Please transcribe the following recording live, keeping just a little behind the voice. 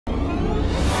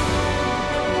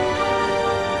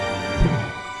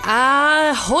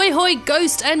Hoi hoi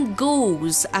ghosts and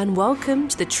ghouls, and welcome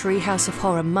to the Treehouse of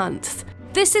Horror month.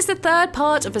 This is the third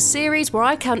part of a series where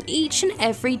I count each and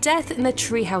every death in the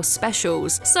Treehouse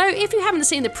specials, so if you haven't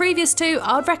seen the previous two,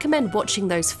 I'd recommend watching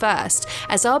those first,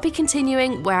 as I'll be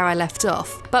continuing where I left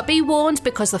off. But be warned,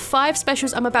 because the 5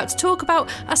 specials I'm about to talk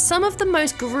about are some of the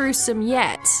most gruesome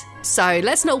yet. So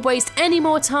let's not waste any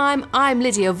more time. I'm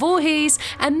Lydia Voorhees,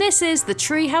 and this is the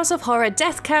Treehouse of Horror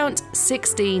death count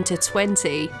 16 to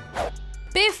 20.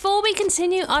 Before we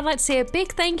continue, I'd like to say a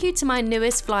big thank you to my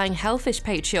newest Flying Hellfish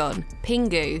Patreon,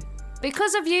 Pingu.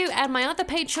 Because of you and my other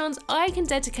patrons, I can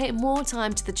dedicate more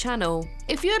time to the channel.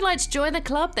 If you'd like to join the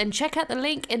club, then check out the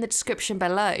link in the description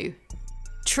below.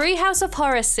 Treehouse of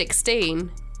Horror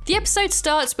 16. The episode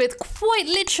starts with quite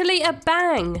literally a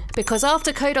bang, because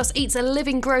after Kodos eats a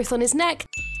living growth on his neck,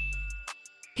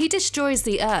 he destroys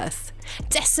the Earth,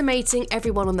 decimating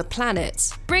everyone on the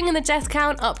planet, bringing the death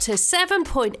count up to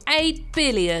 7.8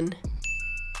 billion.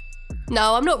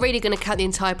 No, I'm not really going to count the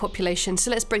entire population, so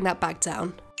let's bring that back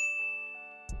down.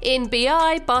 In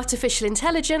BI, Artificial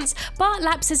Intelligence, Bart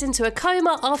lapses into a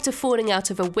coma after falling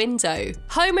out of a window.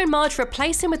 Homer and Marge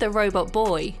replace him with a robot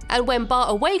boy, and when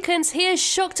Bart awakens, he is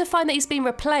shocked to find that he's been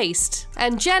replaced,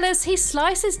 and jealous, he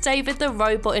slices David the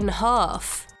robot in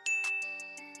half.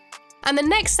 And the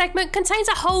next segment contains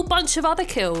a whole bunch of other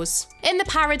kills. In the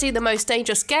parody The Most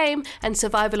Dangerous Game and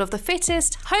Survival of the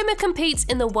Fittest, Homer competes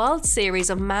in the World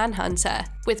Series of Manhunter,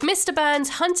 with Mr. Burns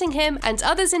hunting him and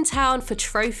others in town for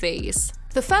trophies.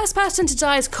 The first person to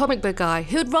die is Comic Book Guy,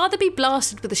 who would rather be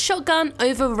blasted with a shotgun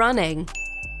over running.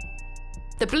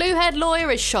 The blue-haired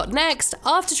lawyer is shot next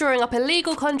after drawing up a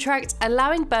legal contract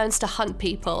allowing Burns to hunt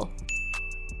people.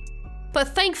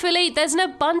 But thankfully, there's an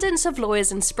abundance of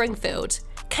lawyers in Springfield.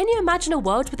 Can you imagine a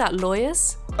world without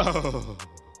lawyers? Oh.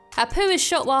 Apu is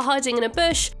shot while hiding in a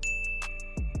bush,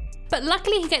 but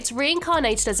luckily he gets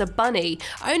reincarnated as a bunny,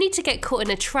 only to get caught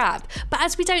in a trap, but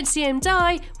as we don't see him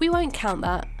die, we won't count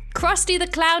that. Krusty the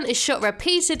Clown is shot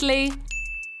repeatedly.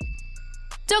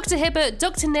 Dr. Hibbert,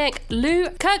 Dr. Nick, Lou,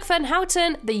 Kirk Van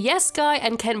Houten, the Yes Guy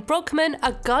and Ken Brockman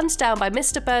are gunned down by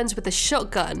Mr. Burns with a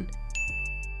shotgun.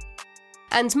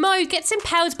 And Moe gets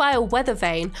impaled by a weather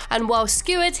vane, and while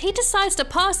skewered, he decides to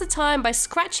pass the time by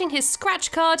scratching his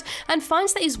scratch card and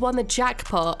finds that he's won the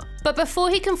jackpot. But before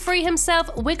he can free himself,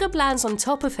 Wiggob lands on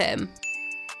top of him.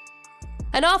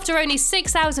 And after only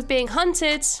 6 hours of being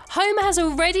hunted, Homer has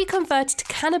already converted to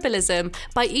cannibalism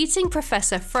by eating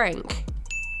Professor Frank.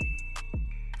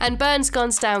 And Burns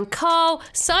guns down Carl,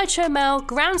 Sideshow Mel,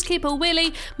 Groundskeeper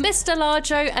Willie, Mr.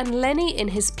 Larjo and Lenny in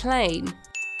his plane.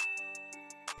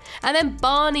 And then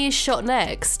Barney is shot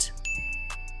next.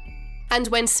 And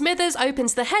when Smithers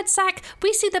opens the head sack,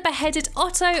 we see the beheaded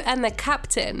Otto and the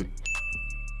captain.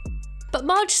 But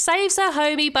Marge saves her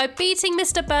homie by beating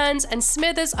Mr. Burns and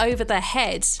Smithers over the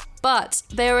head. But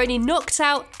they are only knocked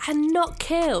out and not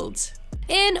killed.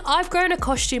 In I've Grown a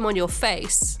Costume on Your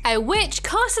Face, a witch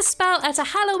casts a spell at a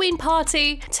Halloween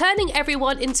party, turning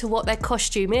everyone into what their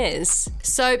costume is.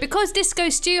 So because Disco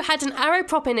Stew had an arrow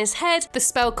prop in his head, the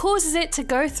spell causes it to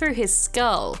go through his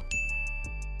skull.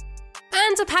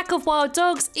 And a pack of wild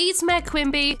dogs eats Mayor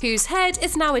Quimby, whose head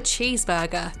is now a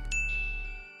cheeseburger.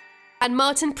 And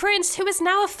Martin Prince, who is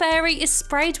now a fairy, is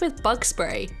sprayed with bug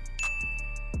spray.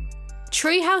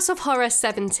 Treehouse of Horror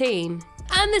 17.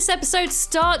 And this episode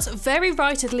starts very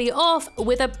rightedly off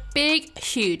with a big,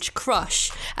 huge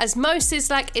crush, as Moe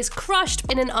Szyslak is crushed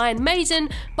in an Iron Maiden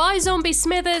by Zombie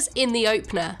Smithers in the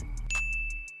opener.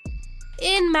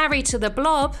 In Married to the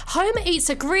Blob, Homer eats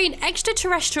a green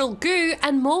extraterrestrial goo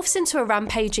and morphs into a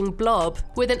rampaging blob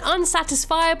with an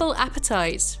unsatisfiable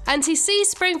appetite. And he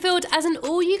sees Springfield as an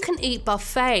all-you-can-eat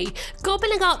buffet,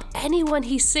 gobbling up anyone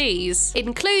he sees,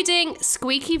 including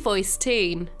squeaky-voiced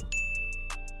teen.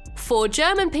 4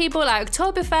 German people at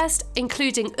Oktoberfest,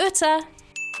 including Uta,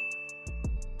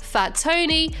 Fat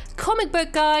Tony, Comic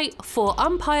Book Guy, 4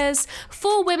 umpires,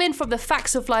 4 women from the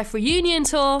Facts of Life reunion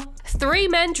tour, 3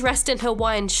 men dressed in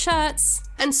Hawaiian shirts,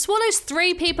 and swallows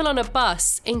 3 people on a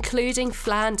bus, including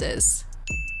Flanders.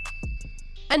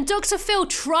 And Dr. Phil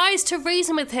tries to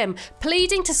reason with him,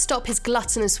 pleading to stop his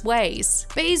gluttonous ways,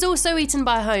 but he's also eaten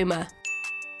by Homer.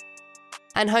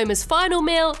 And Homer's final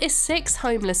meal is 6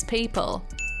 homeless people.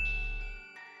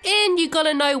 In You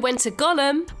Gotta Know When to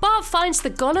Gollum, Bart finds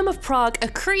the Golem of Prague, a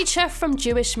creature from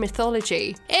Jewish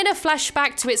mythology. In a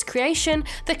flashback to its creation,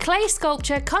 the clay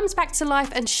sculpture comes back to life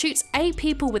and shoots 8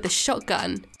 people with a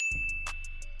shotgun.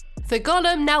 The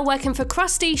Golem, now working for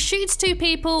Krusty, shoots 2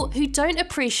 people who don't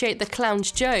appreciate the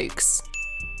clown's jokes.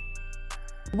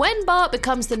 When Bart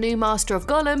becomes the new master of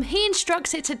Gollum, he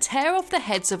instructs it to tear off the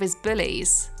heads of his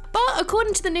bullies. But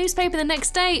according to the newspaper the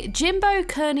next day, Jimbo,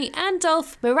 Kearney and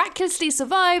Dolph miraculously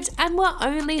survived and were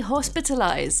only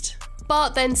hospitalised.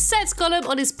 Bart then sets Gollum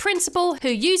on his principal, who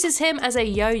uses him as a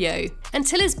yo-yo,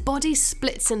 until his body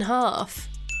splits in half.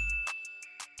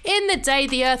 In the day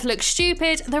the Earth looks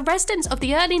stupid, the residents of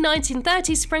the early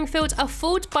 1930s Springfield are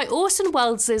fooled by Orson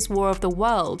Welles' War of the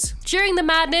Worlds. During the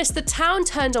madness, the town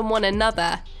turned on one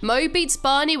another. Moe beats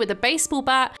Barney with a baseball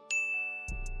bat,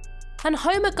 and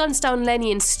Homer guns down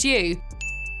Lenny and Stu,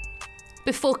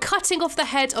 before cutting off the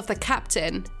head of the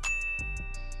captain.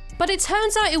 But it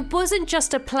turns out it wasn't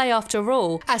just a play after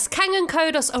all, as Kang and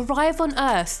Kodos arrive on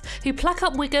Earth, who pluck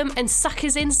up Wiggum and suck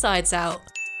his insides out.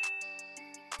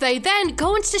 They then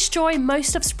go on to destroy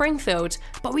most of Springfield,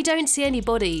 but we don't see any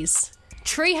bodies.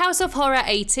 Treehouse of Horror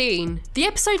 18. The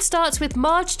episode starts with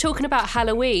Marge talking about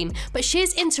Halloween, but she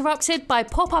is interrupted by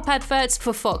pop-up adverts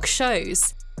for Fox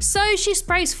shows. So she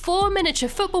sprays 4 miniature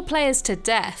football players to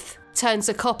death, turns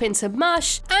a cop into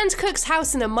mush, and cooks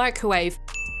house in a microwave.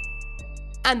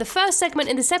 And the first segment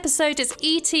in this episode is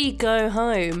E.T. Go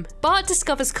Home. Bart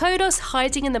discovers Kodos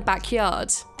hiding in the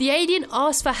backyard. The alien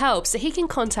asks for help so he can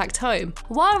contact home.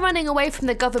 While running away from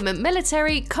the government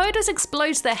military, Kodos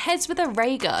explodes their heads with a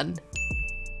ray gun.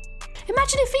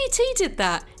 Imagine if E.T. did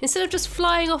that, instead of just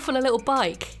flying off on a little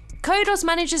bike. Kodos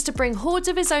manages to bring hordes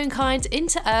of his own kind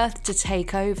into Earth to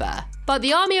take over. But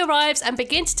the army arrives and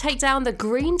begin to take down the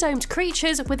green-domed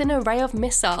creatures with an array of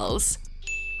missiles.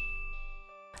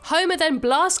 Homer then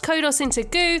blasts Kodos into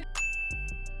goo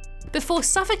before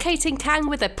suffocating Kang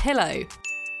with a pillow.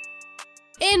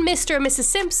 In Mr. and Mrs.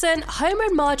 Simpson, Homer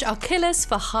and Marge are killers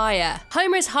for hire.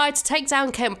 Homer is hired to take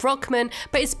down Kent Brockman,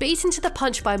 but is beaten to the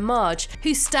punch by Marge,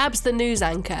 who stabs the news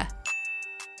anchor.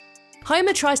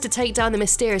 Homer tries to take down the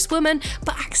mysterious woman,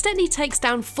 but accidentally takes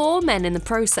down 4 men in the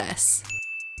process.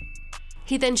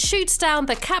 He then shoots down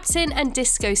the captain and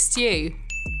Disco Stew,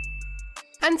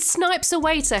 and snipes a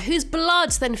waiter whose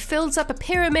blood then fills up a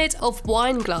pyramid of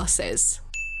wine glasses.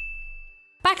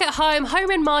 Back at home,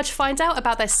 Homer and Marge find out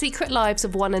about their secret lives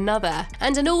of one another,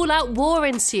 and an all-out war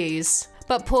ensues.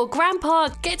 But poor Grandpa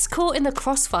gets caught in the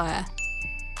crossfire.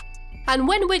 And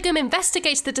when Wiggum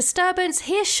investigates the disturbance,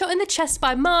 he is shot in the chest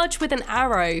by Marge with an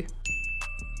arrow.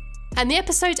 And the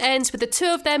episode ends with the two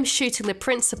of them shooting the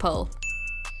principal.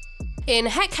 In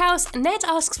Heck House, Ned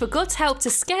asks for God's help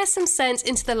to scare some sense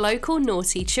into the local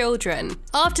naughty children,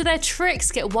 after their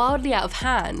tricks get wildly out of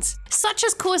hand, such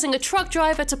as causing a truck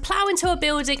driver to plow into a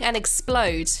building and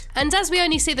explode. And as we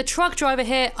only see the truck driver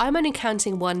here, I'm only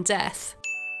counting 1 death.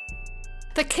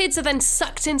 The kids are then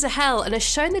sucked into hell and are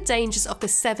shown the dangers of the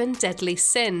 7 deadly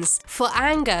sins. For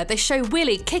anger, they show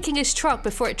Willie kicking his truck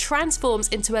before it transforms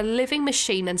into a living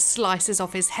machine and slices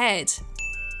off his head.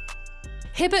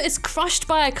 Hibbert is crushed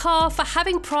by a car for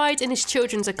having pride in his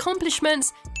children's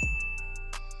accomplishments,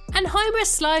 and Homer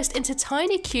is sliced into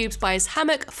tiny cubes by his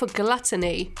hammock for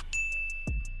gluttony.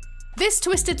 This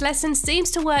twisted lesson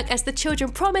seems to work as the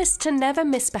children promise to never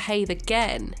misbehave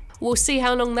again. We'll see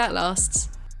how long that lasts.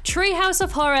 Treehouse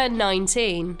of Horror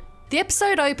 19. The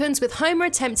episode opens with Homer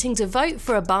attempting to vote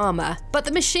for Obama, but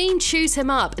the machine chews him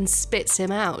up and spits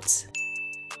him out.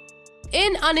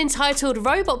 In unentitled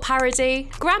robot parody,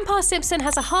 Grandpa Simpson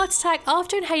has a heart attack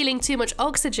after inhaling too much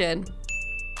oxygen.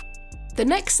 The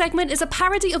next segment is a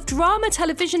parody of drama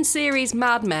television series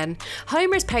Mad Men.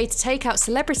 Homer is paid to take out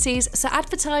celebrities so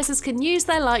advertisers can use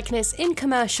their likeness in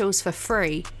commercials for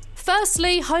free.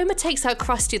 Firstly, Homer takes out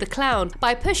Krusty the Clown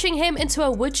by pushing him into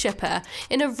a wood chipper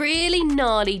in a really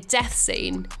gnarly death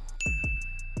scene.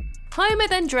 Homer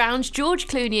then drowns George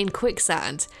Clooney in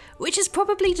quicksand, which is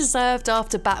probably deserved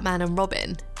after Batman and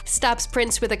Robin, stabs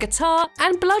Prince with a guitar,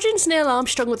 and bludgeons Neil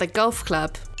Armstrong with a golf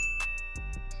club.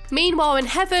 Meanwhile in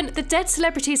heaven, the dead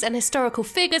celebrities and historical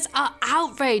figures are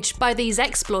outraged by these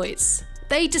exploits.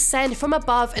 They descend from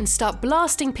above and start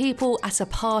blasting people at a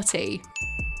party.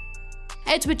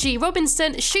 Edward G.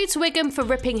 Robinson shoots Wiggum for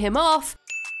ripping him off,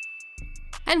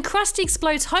 and Krusty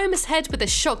explodes Homer's head with a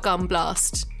shotgun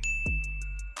blast.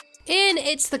 In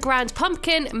It's the Grand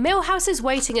Pumpkin, Milhouse is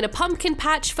waiting in a pumpkin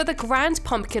patch for the Grand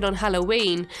Pumpkin on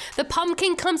Halloween. The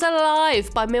pumpkin comes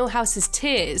alive by Milhouse's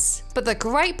tears, but the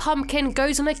Great Pumpkin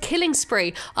goes on a killing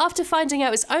spree after finding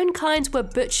out his own kind were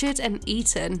butchered and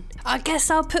eaten. I guess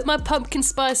I'll put my pumpkin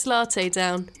spice latte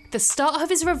down. The start of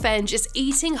his revenge is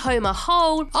eating Homer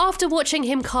whole after watching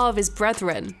him carve his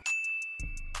brethren.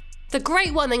 The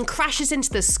Great One then crashes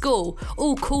into the school,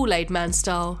 all Kool-Aid Man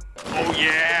style. Oh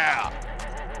yeah!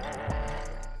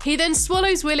 He then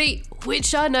swallows Willie,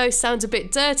 which I know sounds a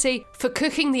bit dirty, for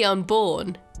cooking the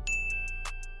unborn.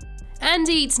 And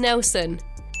eats Nelson.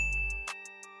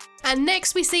 And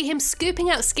next we see him scooping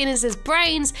out Skinner's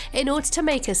brains in order to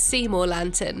make a Seymour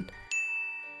lantern.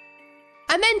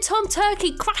 And then Tom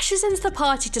Turkey crashes into the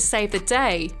party to save the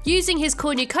day. Using his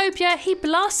cornucopia, he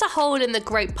blasts a hole in the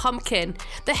Great Pumpkin.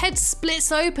 The head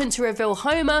splits open to reveal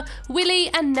Homer, Willie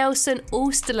and Nelson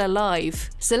all still alive.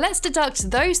 So let's deduct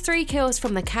those 3 kills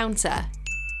from the counter.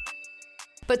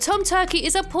 But Tom Turkey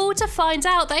is appalled to find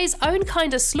out that his own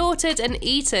kind are slaughtered and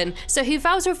eaten, so he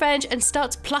vows revenge and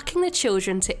starts plucking the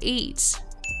children to eat.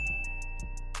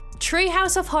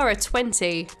 Treehouse of Horror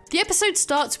 20. The episode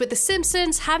starts with the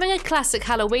Simpsons having a classic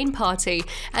Halloween party,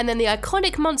 and then the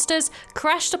iconic monsters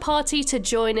crash the party to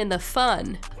join in the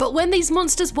fun. But when these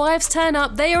monsters' wives turn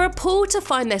up, they are appalled to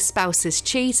find their spouses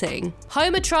cheating.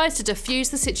 Homer tries to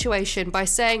defuse the situation by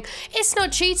saying, "It's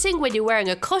not cheating when you're wearing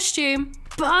a costume."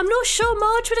 But I'm not sure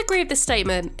Marge would agree with this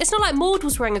statement. It's not like Maude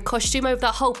was wearing a costume over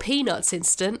that whole Peanuts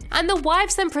incident. And the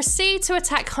wives then proceed to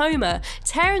attack Homer,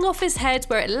 tearing off his head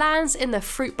where it lands in the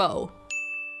fruit bowl.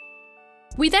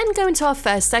 We then go into our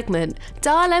first segment,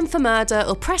 dial M for murder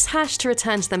or press hash to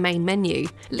return to the main menu.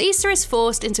 Lisa is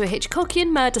forced into a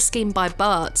Hitchcockian murder scheme by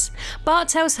Bart. Bart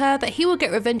tells her that he will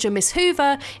get revenge on Miss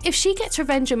Hoover if she gets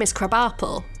revenge on Miss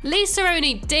Crabapple. Lisa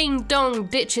only ding-dong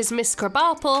ditches Miss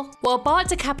Crabapple, while Bart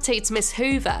decapitates Miss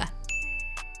Hoover.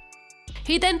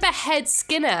 He then beheads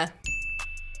Skinner.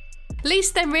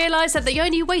 Lisa then realised that the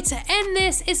only way to end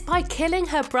this is by killing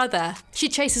her brother. She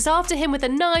chases after him with a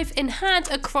knife in hand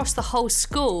across the whole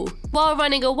school. While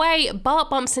running away, Bart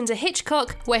bumps into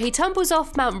Hitchcock, where he tumbles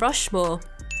off Mount Rushmore.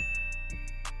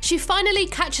 She finally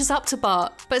catches up to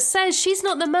Bart, but says she's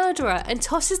not the murderer and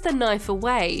tosses the knife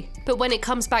away. But when it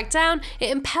comes back down,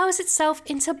 it impales itself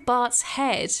into Bart's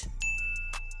head.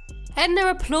 Edna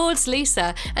applauds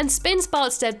Lisa and spins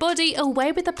Bart's dead body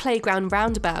away with the playground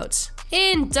roundabout.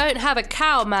 In Don't Have a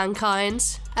Cow,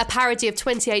 Mankind, a parody of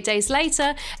 28 Days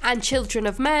Later and Children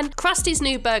of Men, Krusty's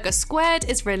new burger Squared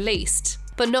is released.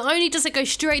 But not only does it go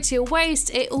straight to your waist,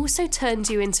 it also turns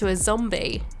you into a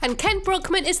zombie. And Kent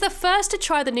Brockman is the first to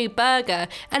try the new burger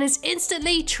and is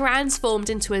instantly transformed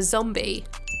into a zombie.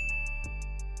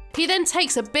 He then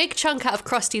takes a big chunk out of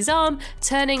Krusty's arm,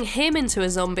 turning him into a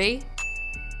zombie.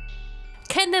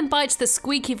 Kent then bites the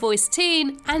squeaky-voiced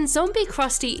teen, and zombie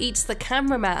Krusty eats the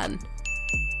cameraman.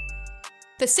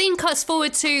 The scene cuts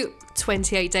forward to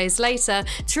 28 days later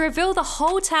to reveal the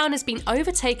whole town has been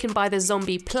overtaken by the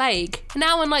zombie plague.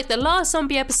 Now, unlike the last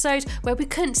zombie episode where we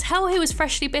couldn't tell who was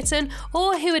freshly bitten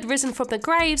or who had risen from the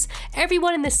graves,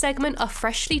 everyone in this segment are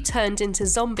freshly turned into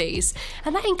zombies,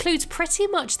 and that includes pretty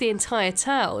much the entire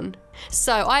town.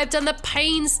 So I have done the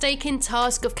painstaking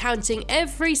task of counting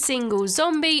every single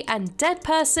zombie and dead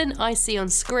person I see on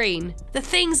screen. The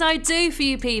things I do for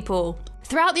you people.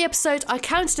 Throughout the episode, I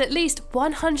counted at least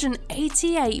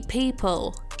 188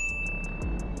 people.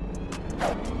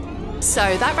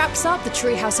 So that wraps up the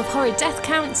Treehouse of Horror death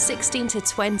count 16 to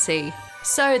 20.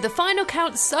 So the final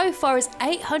count so far is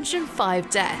 805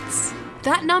 deaths.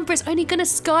 That number is only going to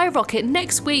skyrocket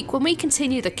next week when we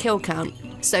continue the kill count.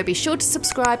 So be sure to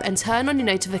subscribe and turn on your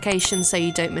notifications so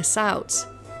you don't miss out.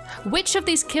 Which of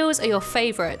these kills are your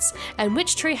favourites, and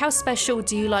which Treehouse special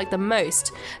do you like the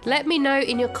most? Let me know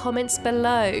in your comments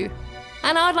below.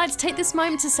 And I'd like to take this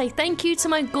moment to say thank you to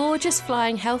my gorgeous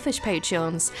Flying Hellfish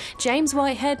Patreons, James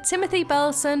Whitehead, Timothy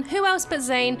Belson, Who Else But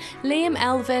Zane, Liam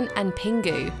Elvin and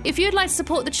Pingu. If you'd like to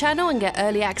support the channel and get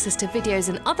early access to videos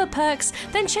and other perks,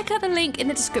 then check out the link in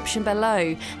the description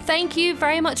below. Thank you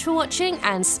very much for watching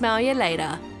and smell you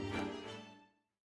later.